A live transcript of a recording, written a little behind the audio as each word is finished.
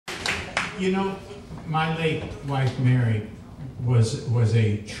You know, my late wife Mary was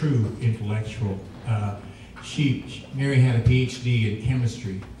a true intellectual. Mary had a PhD in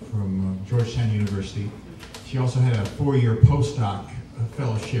chemistry from Georgetown University. She also had a 4-year postdoc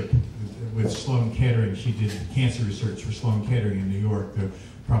fellowship with Sloan Kettering. She did cancer research for Sloan Kettering in New York,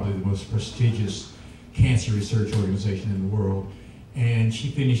 probably the most prestigious cancer research organization in the world. And she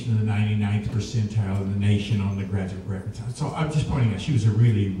finished in the 99th percentile in the nation on the graduate record. So I'm just pointing out she was a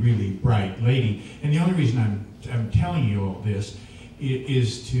really, really bright lady. And the only reason I'm telling you all this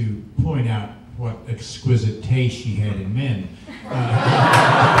is to point out what exquisite taste she had in men.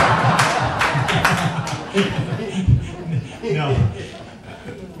 No,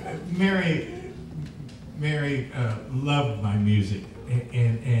 Mary loved my music,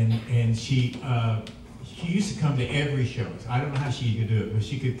 and she used to come to every show. I don't know how she could do it, but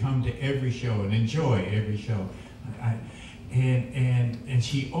she could come to every show and enjoy every show. And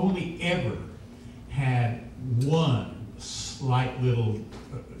she only ever had one slight little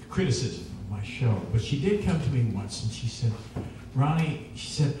criticism of my show. But she did come to me once and she said, Ronnie, she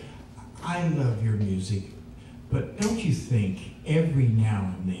said, I love your music, but don't you think every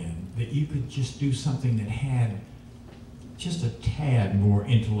now and then that you could just do something that had just a tad more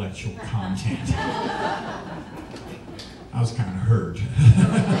intellectual content? I was kind of hurt.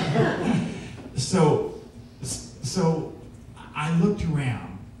 So I looked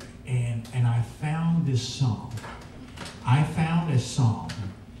around and I found this song. I found a song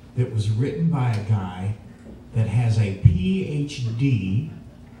that was written by a guy that has a PhD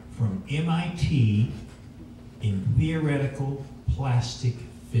from MIT in theoretical plastic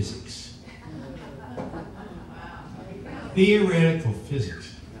physics. Theoretical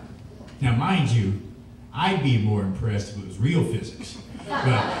physics. Now, mind you, I'd be more impressed if it was real physics, but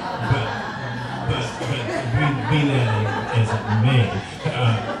be that as it may.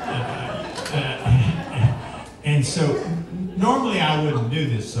 And so, normally I wouldn't do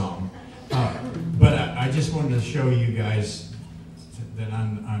this song, but I just wanted to show you guys that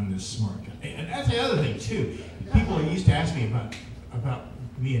I'm this smart guy. And that's the other thing too. People used to ask me about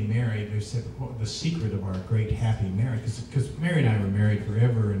me and Mary. They said, what the secret of our great happy marriage? Because Mary and I were married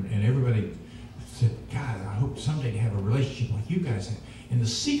forever, and everybody said, God, I hope someday to have a relationship like you guys have. And the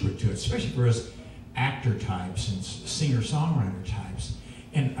secret to it, especially for us actor types and singer-songwriter types,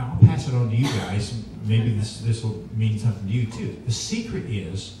 and I'll pass it on to you guys. Maybe this will mean something to you too. The secret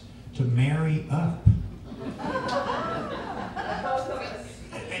is to marry up.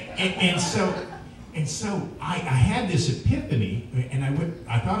 And so I had this epiphany, and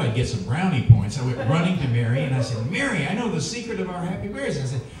I thought I'd get some brownie points. I went running to Mary, and I said, Mary, I know the secret of our happy marriage. I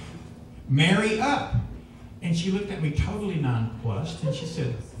said, marry up. And she looked at me totally nonplussed, and she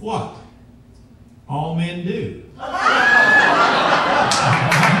said, what? All men do. I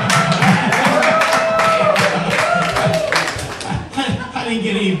didn't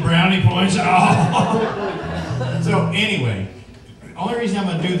get any brownie points at all. So anyway, the only reason I'm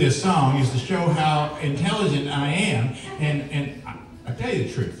going to do this song is to show how intelligent I am. And I'll tell you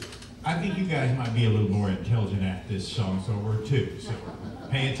the truth. I think you guys might be a little more intelligent at this song, so we're too. So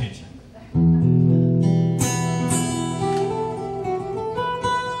pay attention.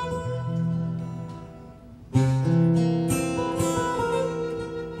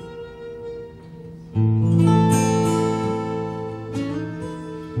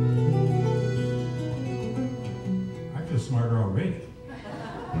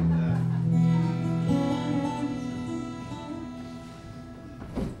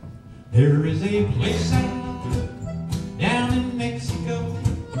 There is a place down in Mexico,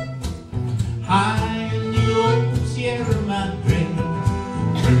 high in the old Sierra Madre,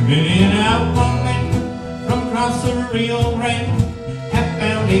 where many an outlaw from across the Rio Grande have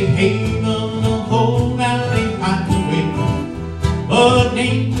found a haven of whole valley highway. But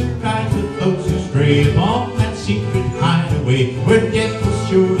danger rides with those who stray upon that secret highway, where death will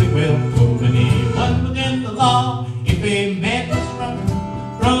surely welcome anyone within the law. If a man is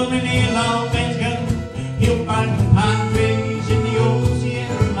from any lawman's gun, he'll find Compadres in the old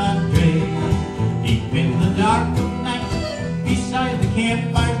Sierra Madre. Deep in the dark of night, beside the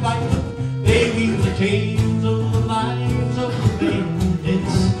campfire light, they weave the tales of the lives of the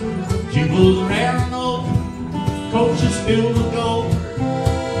bandits. Jewels rare and old, coaches filled with gold,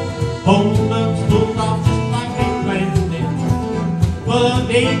 hold-ups pulled off just like they planned it. But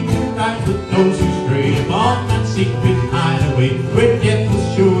danger rides with those who stray upon that secret highway, where death will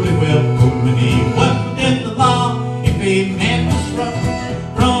surely welcome anyone within the law. If a man was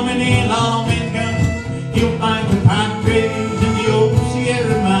from any lawman's gun, he'll find Compadres in the old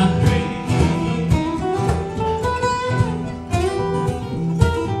Sierra Madre.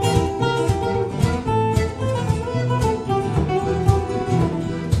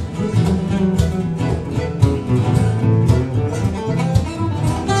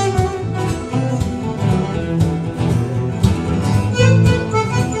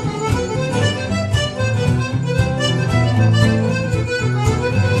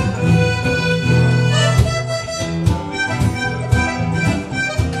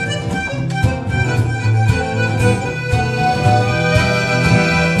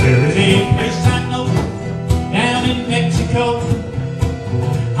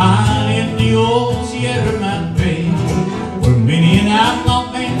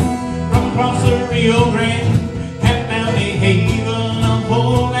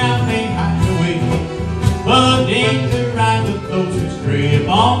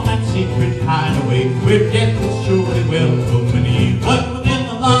 secret hideaway where death will surely welcome any. But within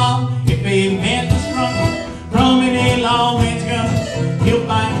the law, if a man was sprung from any lawman's gun, he'll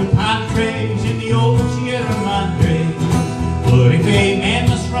find compadres in the old Sierra Madres. But if a man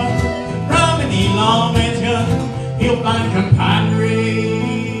was sprung from any lawman's gun, he'll find compadres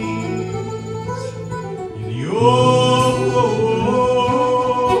in the old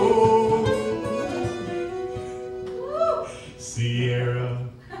Sierra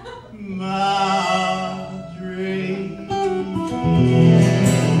Madre.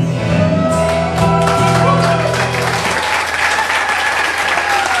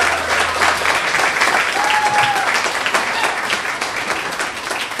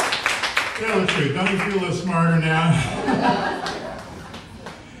 Tell the truth, don't you feel a little smarter now?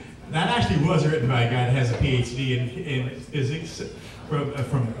 That actually was written by a guy that has a PhD in physics,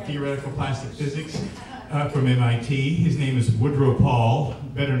 from theoretical plastic physics. From MIT. His name is Woodrow Paul,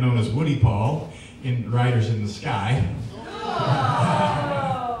 better known as Woody Paul, in Riders in the Sky.